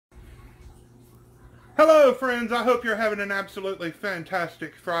Hello friends, I hope you're having an absolutely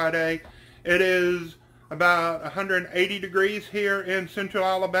fantastic Friday. It is about 180 degrees here in central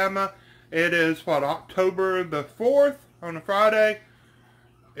Alabama. It is October the 4th on a Friday.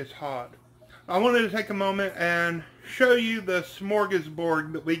 It's hot. I wanted to take a moment and show you the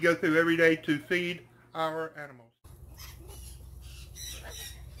smorgasbord that we go through every day to feed our animals.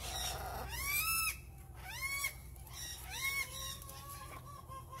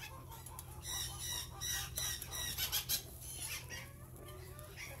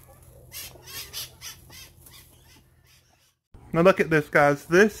 Now look at this, guys.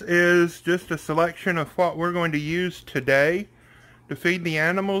 This is just a selection of what we're going to use today to feed the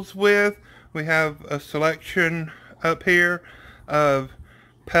animals with. We have a selection up here of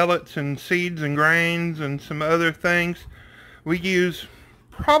pellets and seeds and grains and some other things. We use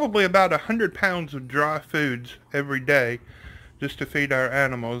probably about 100 pounds of dry foods every day just to feed our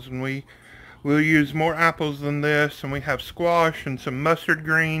animals, and we'll use more apples than this, and we have squash and some mustard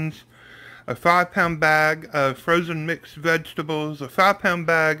greens, a 5-pound bag of frozen mixed vegetables, a 5-pound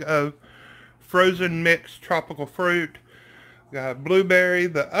bag of frozen mixed tropical fruit, got blueberry,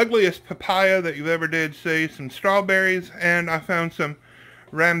 the ugliest papaya that you ever did see, some strawberries, and I found some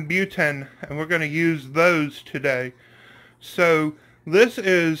Rambutan, and we're going to use those today. So this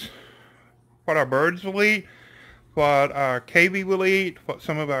is what our birds will eat, what our cavie will eat, what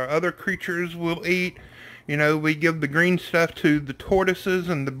some of our other creatures will eat. You know, we give the green stuff to the tortoises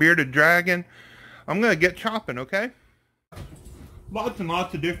and the bearded dragon. I'm going to get chopping, okay? Lots and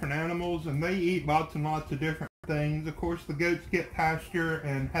lots of different animals, and they eat lots and lots of different things. Of course, the goats get pasture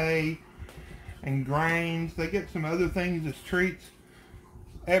and hay and grains. They get some other things as treats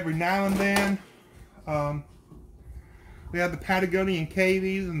every now and then. We have the Patagonian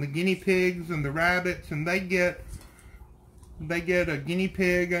cavies and the guinea pigs and the rabbits, and they get a guinea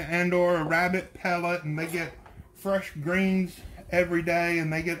pig and or a rabbit pellet, and they get fresh greens every day,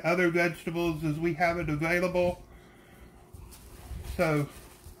 and they get other vegetables as we have it available. So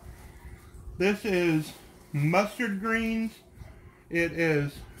this is mustard greens. It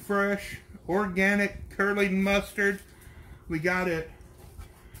is fresh, organic, curly mustard. We got it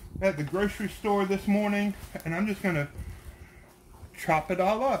at the grocery store this morning, and I'm just going to chop it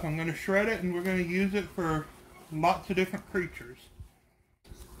all up. I'm going to shred it, and we're going to use it for lots of different creatures.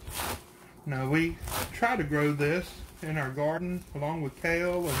 Now we try to grow this in our garden along with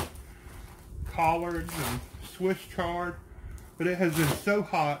kale and collards and Swiss chard, but it has been so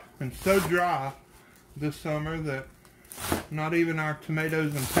hot and so dry this summer that not even our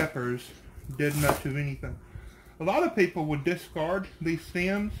tomatoes and peppers did much of anything. A lot of people would discard these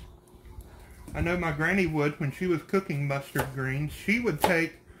stems. I know my granny would when she was cooking mustard greens. She would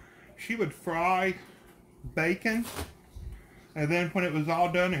fry bacon, and then when it was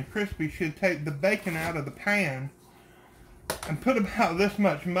all done and crispy, she'd take the bacon out of the pan and put about this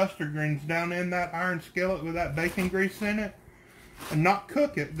much mustard greens down in that iron skillet with that bacon grease in it, and not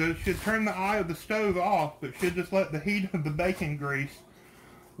cook it. She'd turn the eye of the stove off, but she'd just let the heat of the bacon grease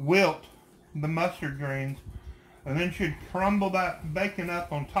wilt the mustard greens, and then she'd crumble that bacon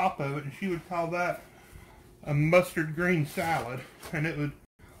up on top of it, and she would call that a mustard green salad, and it would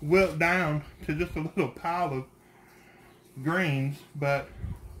wilt down to just a little pile of greens. But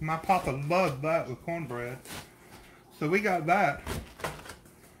my papa loved that with cornbread. So we got that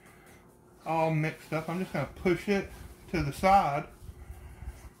all mixed up. I'm just going to push it to the side,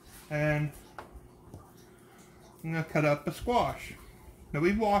 and I'm going to cut up a squash. Now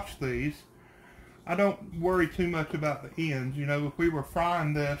we've washed these. I don't worry too much about the ends. You know, if we were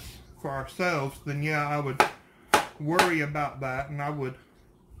frying this for ourselves, then yeah, I would worry about that, and I would,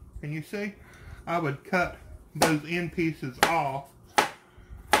 can you see? I would cut those end pieces off.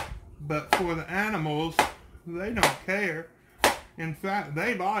 But for the animals, they don't care. In fact,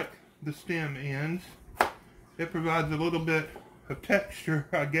 they like the stem ends. It provides a little bit of texture,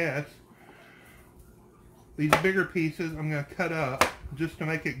 I guess. These bigger pieces I'm going to cut up just to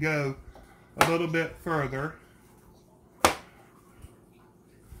make it go a little bit further.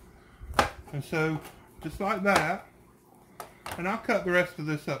 And so, just like that. And I'll cut the rest of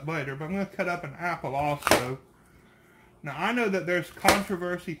this up later, but I'm going to cut up an apple also. Now I know that there's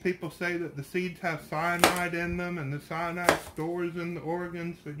controversy. People say that the seeds have cyanide in them, and the cyanide stores in the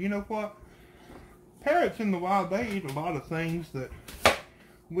organs. But you know what? Parrots in the wild, they eat a lot of things that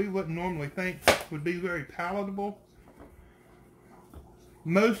we wouldn't normally think would be very palatable.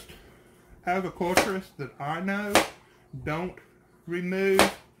 Most agriculturists that I know don't remove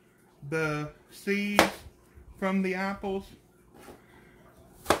the seeds from the apples.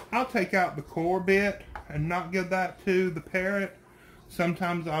 I'll take out the core bit and not give that to the parrot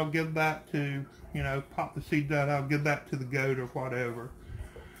Sometimes I'll give that to, you know, pop the seeds out, I'll give that to the goat or whatever.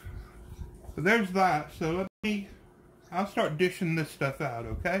 So there's that. So I'll start dishing this stuff out,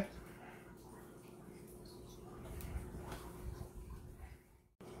 okay?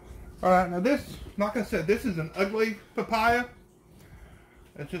 Alright, now this, like I said, this is an ugly papaya.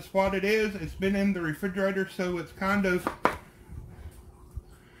 That's just what it is. It's been in the refrigerator, so it's kind of,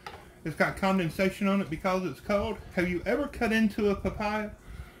 it's got condensation on it because it's cold. Have you ever cut into a papaya?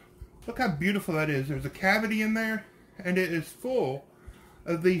 Look how beautiful that is. There's a cavity in there, and it is full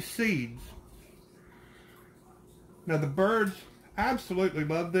of these seeds. Now the birds absolutely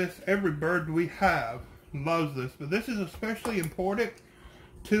love this. Every bird we have loves this, but this is especially important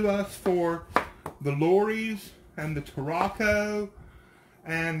to us for the lories and the Turako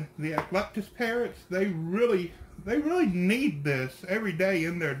and the ECLECTUS parrots. They really need this every day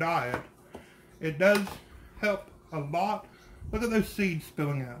in their diet. It does help a lot. Look at those seeds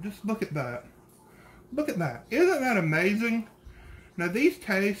spilling out. Just look at that. Look at that. Isn't that amazing? Now these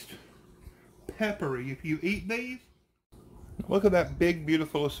taste peppery if you eat these. Look at that big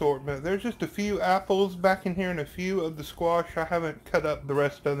beautiful assortment. There's just a few apples back in here and a few of the squash. I haven't cut up the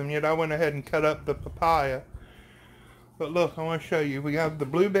rest of them yet. I went ahead and cut up the papaya. But look, I want to show you. We have the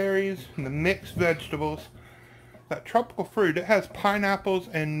blueberries and the mixed vegetables. That tropical fruit, it has pineapples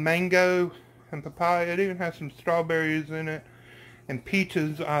and mango and papaya. It even has some strawberries in it and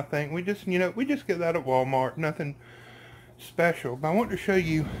peaches, I think. We just, you know, we just get that at Walmart. Nothing special. But I want to show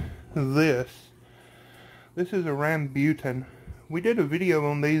you this. This is a Rambutan. We did a video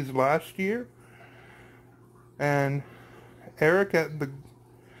on these last year, and Eric at the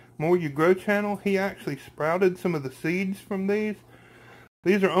More You Grow channel, he actually sprouted some of the seeds from these.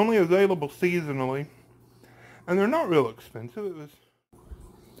 These are only available seasonally, and they're not real expensive.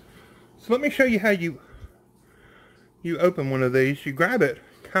 So let me show you how you open one of these. You grab it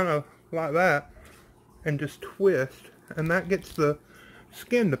kind of like that and just twist, and that gets the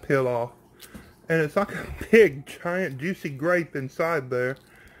skin to peel off. And it's like a big, giant, juicy grape inside there.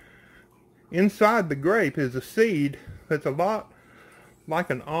 Inside the grape is a seed that's a lot like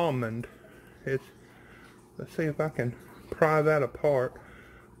an almond. Let's see if I can pry that apart.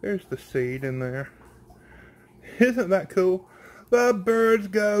 There's the seed in there. Isn't that cool? The birds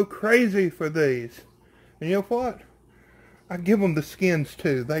go crazy for these. And you know what? I give them the skins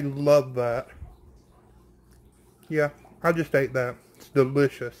too. They love that. Yeah, I just ate that. It's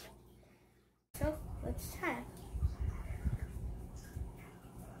delicious. So, let's try.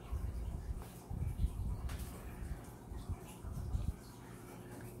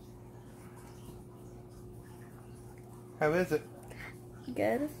 How is it?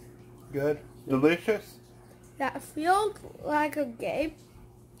 Good. Good? Delicious? That feels like a grape,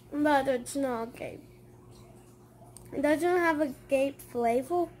 but it's not a grape. It doesn't have a grape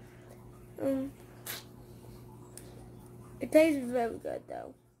flavor. It tastes very good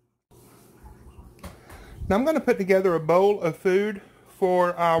though. Now I'm going to put together a bowl of food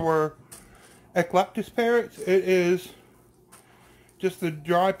for our ECLECTUS parrots. It is just the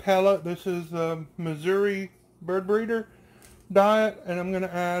dry pellet. This is the Missouri bird breeder diet, and I'm going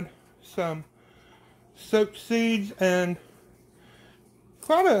to add some soaked seeds and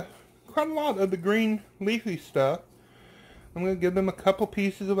quite a lot of the green leafy stuff. I'm going to give them a couple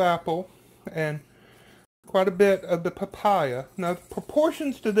pieces of apple and quite a bit of the papaya. Now the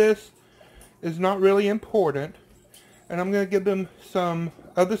proportions to this is not really important, and I'm going to give them some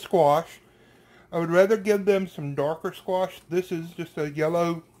of the squash. I would rather give them some darker squash. This is just a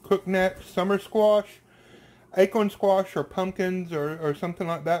yellow crookneck summer squash. Acorn squash or pumpkins or something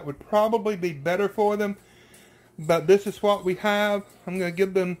like that would probably be better for them, but this is what we have. I'm going to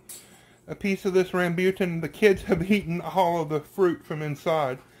give them a piece of this rambutan. The kids have eaten all of the fruit from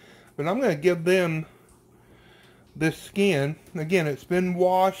inside, but I'm going to give them this skin. Again, it's been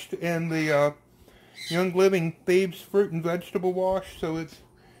washed in the Young Living Thieves fruit and vegetable wash, so it's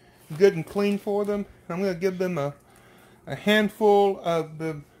good and clean for them. I'm going to give them a handful of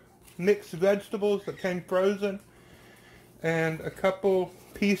the mixed vegetables that came frozen and a couple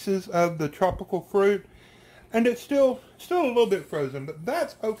pieces of the tropical fruit, and it's still a little bit frozen, but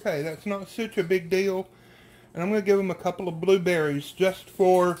that's okay. That's not such a big deal. And I'm going to give them a couple of blueberries just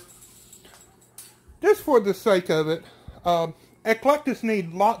for the sake of it. ECLECTUS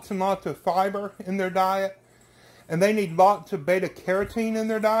need lots and lots of fiber in their diet, and they need lots of beta carotene in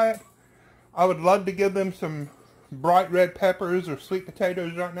their diet. I would love to give them some bright red peppers or sweet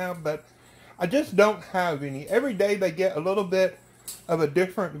potatoes right now, but I just don't have any. Every day they get a little bit of a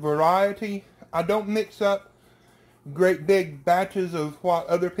different variety. I don't mix up great big batches of what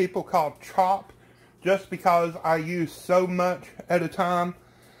other people call chop just because I use so much at a time,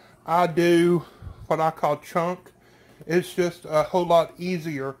 I do what I call chunk. It's just a whole lot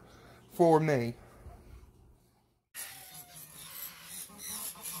easier for me.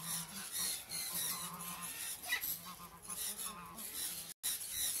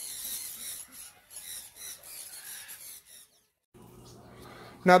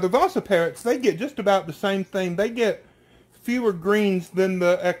 Now the Vasa parrots, they get just about the same thing. They get fewer greens than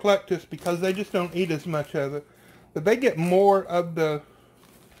the ECLECTUS because they just don't eat as much of it. But they get more of the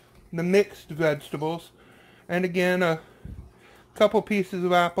mixed vegetables. And again, a couple pieces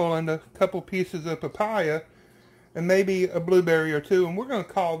of apple and a couple pieces of papaya and maybe a blueberry or two. And we're going to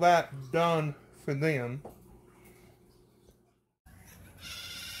call that done for them.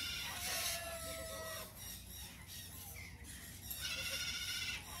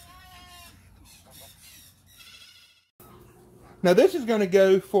 Now this is going to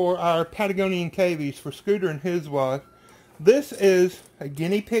go for our Patagonian cavies for Scooter and his wife. This is a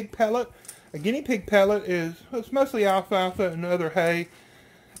guinea pig pellet. A guinea pig pellet is, it's mostly alfalfa and other hay,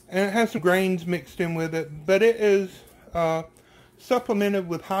 and it has some grains mixed in with it, but it is supplemented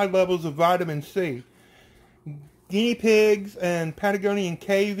with high levels of vitamin C. Guinea pigs and Patagonian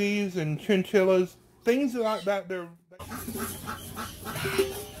cavies and chinchillas, things like that, they're...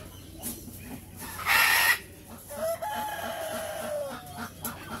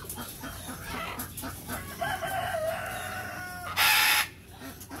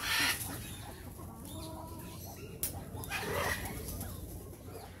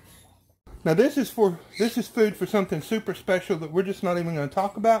 Now this is food for something super special that we're just not even going to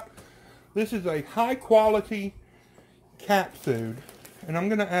talk about. This is a high quality cat food, and I'm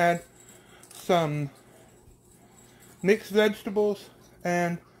going to add some mixed vegetables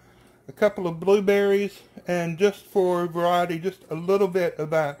and a couple of blueberries, and just for variety, just a little bit of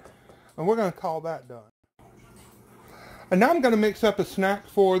that, and we're going to call that done. And now I'm going to mix up a snack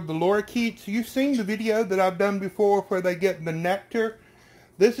for the lorikeets. You've seen the video that I've done before where they get the nectar.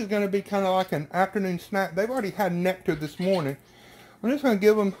 This is going to be kind of like an afternoon snack. They've already had nectar this morning. I'm just going to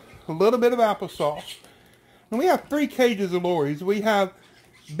give them a little bit of applesauce. And we have 3 cages of lories. We have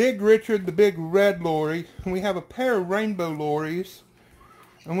Big Richard, the big red lory. And we have a pair of rainbow lories.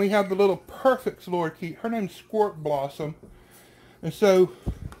 And we have the little Perfects lorikeet. Her name's Squirt Blossom. And so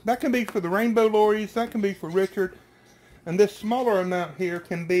that can be for the rainbow lories. That can be for Richard. And this smaller amount here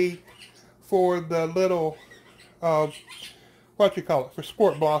can be for the little... for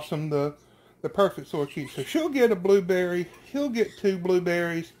Squirt Blossom, the Perfect lorikeet. So she'll get a blueberry, he'll get 2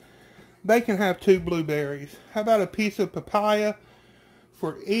 blueberries, they can have 2 blueberries. How about a piece of papaya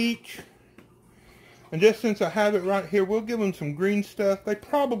for each? And just since I have it right here, we'll give them some green stuff. They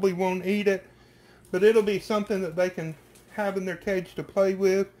probably won't eat it, but it'll be something that they can have in their cage to play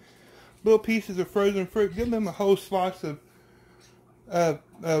with. Little pieces of frozen fruit, give them a whole slice of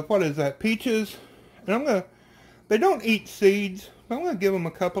what is that, peaches. And they don't eat seeds, but I'm going to give them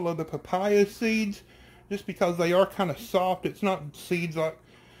a couple of the papaya seeds just because they are kind of soft. It's not seeds like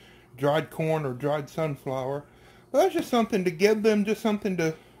dried corn or dried sunflower. But that's just something to give them, just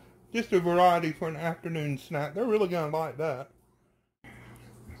a variety for an afternoon snack. They're really going to like that.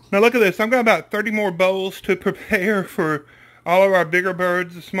 Now look at this. I've got about 30 more bowls to prepare for all of our bigger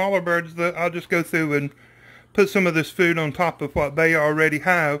birds. The smaller birds, I'll just go through and put some of this food on top of what they already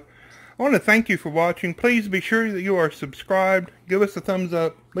have. I want to thank you for watching. Please be sure that you are subscribed. Give us a thumbs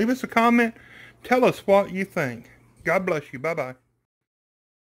up. Leave us a comment. Tell us what you think. God bless you. Bye-bye.